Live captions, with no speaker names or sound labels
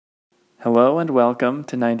Hello and welcome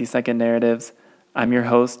to 90 Second Narratives. I'm your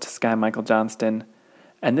host, Sky Michael Johnston,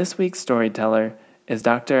 and this week's storyteller is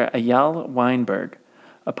Dr. Eyal Weinberg,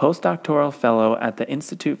 a postdoctoral fellow at the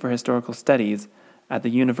Institute for Historical Studies at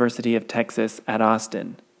the University of Texas at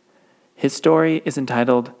Austin. His story is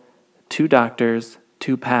entitled Two Doctors,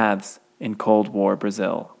 Two Paths in Cold War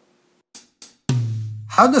Brazil.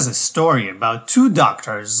 How does a story about two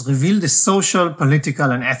doctors reveal the social,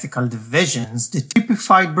 political, and ethical divisions that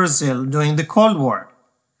typified Brazil during the Cold War?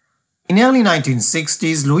 In the early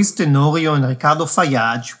 1960s, Luis Tenorio and Ricardo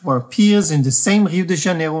Fayad were peers in the same Rio de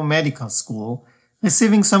Janeiro medical school,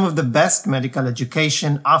 receiving some of the best medical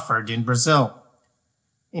education offered in Brazil.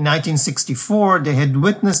 In 1964, they had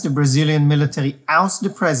witnessed the Brazilian military oust the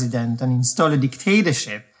president and install a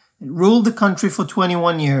dictatorship that ruled the country for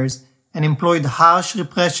 21 years and employed harsh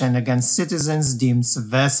repression against citizens deemed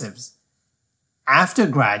subversives. After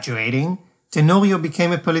graduating, Tenorio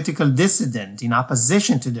became a political dissident in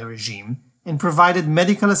opposition to the regime and provided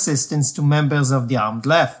medical assistance to members of the armed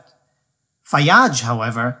left. Fayad,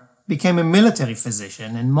 however, became a military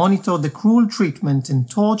physician and monitored the cruel treatment and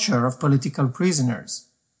torture of political prisoners.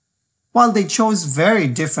 While they chose very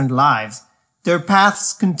different lives, their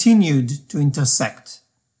paths continued to intersect.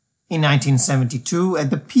 In 1972,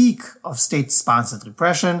 at the peak of state-sponsored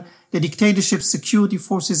repression, the dictatorship's security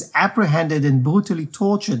forces apprehended and brutally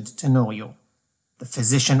tortured Tenorio. The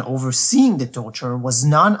physician overseeing the torture was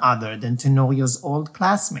none other than Tenorio's old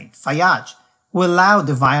classmate, Fayad, who allowed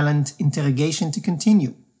the violent interrogation to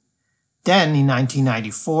continue. Then, in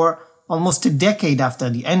 1994, almost a decade after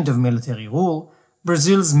the end of military rule,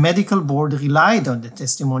 Brazil's medical board relied on the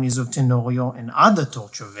testimonies of Tenorio and other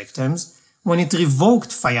torture victims when it revoked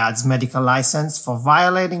Fayad's medical license for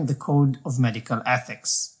violating the Code of Medical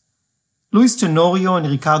Ethics. Luis Tenorio and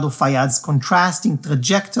Ricardo Fayad's contrasting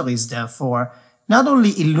trajectories, therefore, not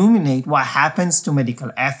only illuminate what happens to medical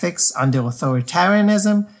ethics under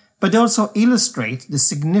authoritarianism, but also illustrate the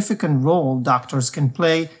significant role doctors can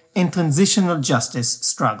play in transitional justice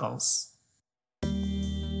struggles.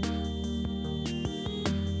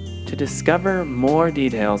 To discover more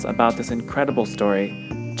details about this incredible story,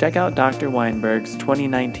 check out Dr. Weinberg's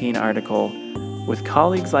 2019 article, With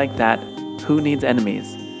Colleagues Like That, Who Needs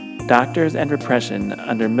Enemies? Doctors and Repression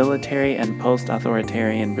Under Military and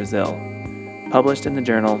Post-Authoritarian Brazil, published in the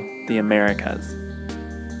journal The Americas.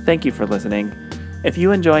 Thank you for listening. If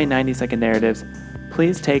you enjoy 90 Second Narratives,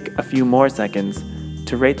 please take a few more seconds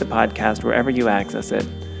to rate the podcast wherever you access it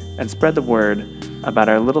and spread the word about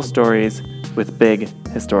our little stories with big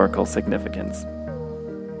historical significance.